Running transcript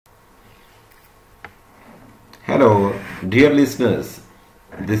Hello, dear listeners.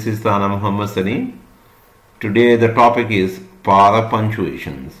 This is Tana Muhammad Salim. Today the topic is para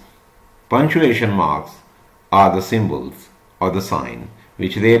punctuations. Punctuation marks are the symbols or the sign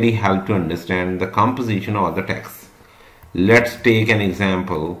which really help to understand the composition of the text. Let's take an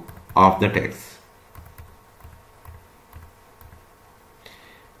example of the text.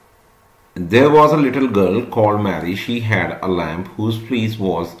 There was a little girl called Mary. She had a lamp whose fleece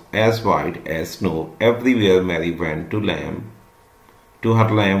was as white as snow. Everywhere Mary went her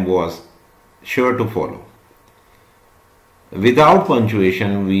lamp was sure to follow. Without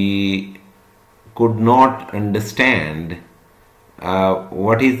punctuation, we could not understand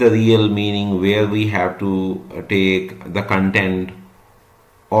what is the real meaning, where we have to take the content,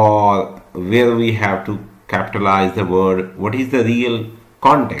 or where we have to capitalize the word, what is the real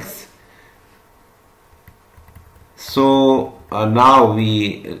context. So now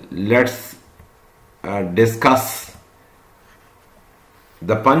let's discuss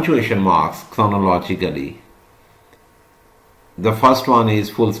the punctuation marks chronologically. The first one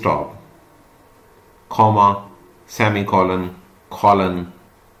is full stop, comma, semicolon, colon,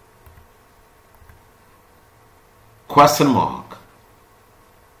 question mark,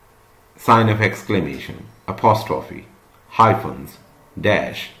 sign of exclamation, apostrophe, hyphens,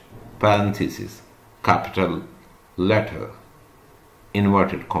 dash, parenthesis, capital letter,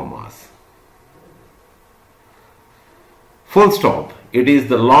 inverted commas. Full stop. It is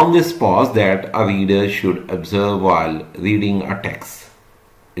the longest pause that a reader should observe while reading a text.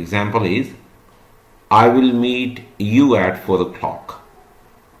 Example is, I will meet you at 4 o'clock.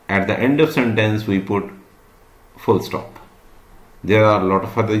 At the end of sentence we put full stop. There are a lot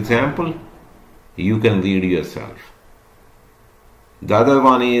of other examples. You can read yourself. The other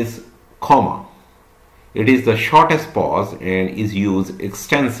one is comma. It is the shortest pause and is used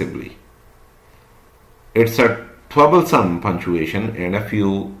extensively. It's a troublesome punctuation and a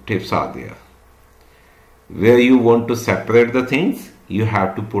few tips are there. Where you want to separate the things, you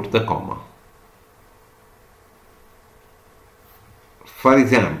have to put the comma. For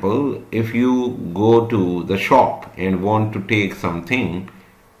example, if you go to the shop and want to take something,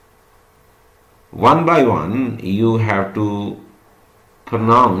 one by one you have to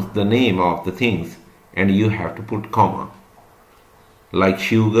pronounce the name of the things and you have to put comma, like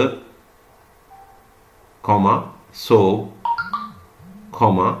sugar, comma, soap,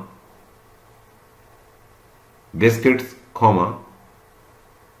 comma, biscuits, comma,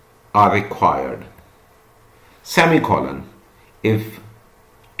 are required. Semicolon. If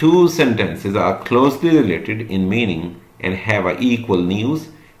two sentences are closely related in meaning and have an equal news,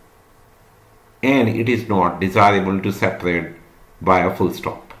 and it is not desirable to separate by a full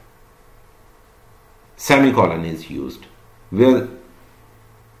stop, semicolon is used. Where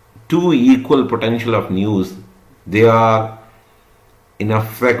two equal potential of news, they are in a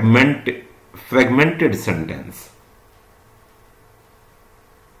fragmented sentence.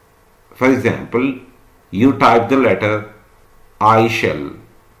 For example, you type the letter, I shall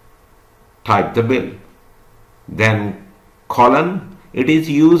type the bill. Then colon, it is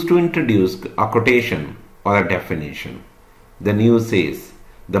used to introduce a quotation or a definition. The news says,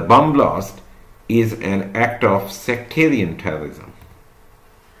 the bomb blast is an act of sectarian terrorism.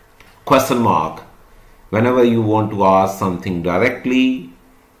 Question mark. Whenever you want to ask something directly,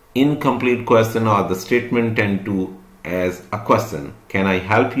 incomplete question or the statement tend to as a question. Can I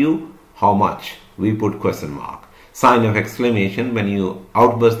help you? How much? We put question mark. Sign of exclamation. When you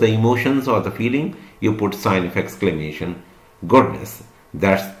outburst the emotions or the feeling, you put sign of exclamation. Goodness,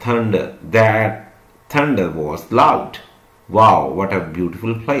 that's thunder. That thunder was loud. Wow, what a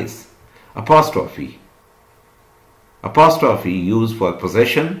beautiful place. Apostrophe. Apostrophe used for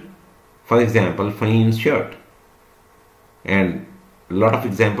possession. For example, Fahim's shirt. And a lot of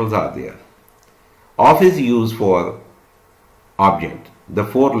examples are there. Off is used for object. The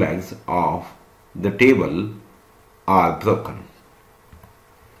four legs of the table are broken.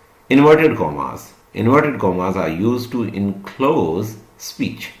 Inverted commas. Inverted commas are used to enclose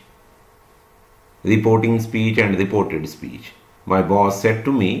speech. Reporting speech and reported speech. My boss said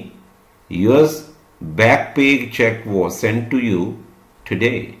to me, your back pay check was sent to you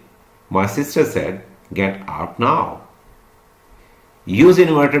today. My sister said, get out now. Use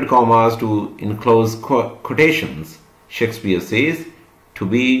inverted commas to enclose quotations. Shakespeare says, to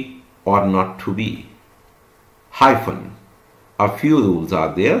be or not to be. Hyphen. A few rules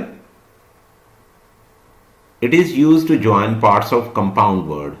are there. It is used to join parts of compound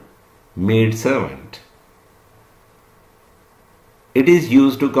word. Maid servant. It is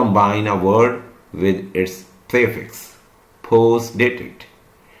used to combine a word with its prefix. Post dated.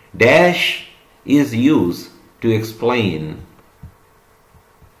 Dash is used to explain,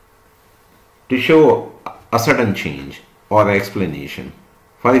 to show a certain change or explanation.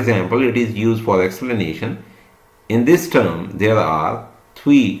 For example, it is used for explanation. In this term, there are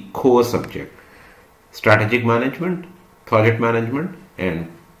three core subjects: strategic management, project management,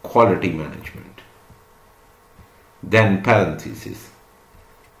 and quality management. Then parenthesis.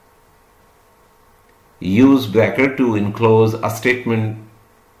 Use bracket to enclose a statement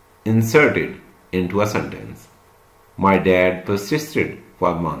inserted into a sentence. My dad persisted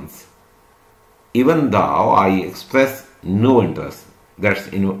for months. Even though I expressed no interest, that's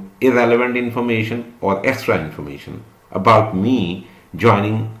irrelevant information or extra information about me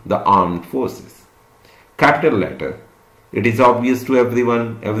joining the armed forces. Capital letter. It is obvious to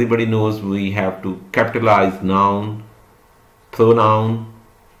everyone. Everybody knows we have to capitalize noun, pronoun,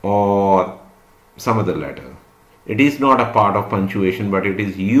 or some other letter. It is not a part of punctuation, but it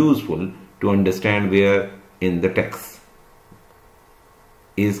is useful to understand where in the text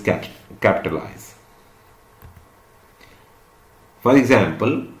is capitalized. For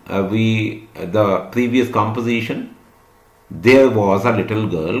example, the previous composition, there was a little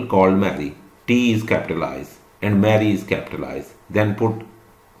girl called Mary. T is capitalized and Mary is capitalized. Then put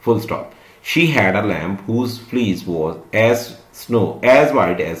full stop. She had a lamb whose fleece was as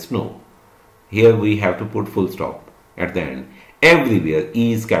white as snow. Here we have to put full stop at the end. Everywhere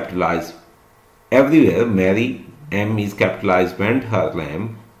E is capitalized. Everywhere Mary, M is capitalized, meant her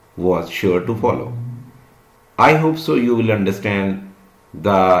lamb was sure to follow. I hope so you will understand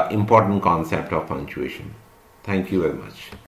the important concept of punctuation. Thank you very much.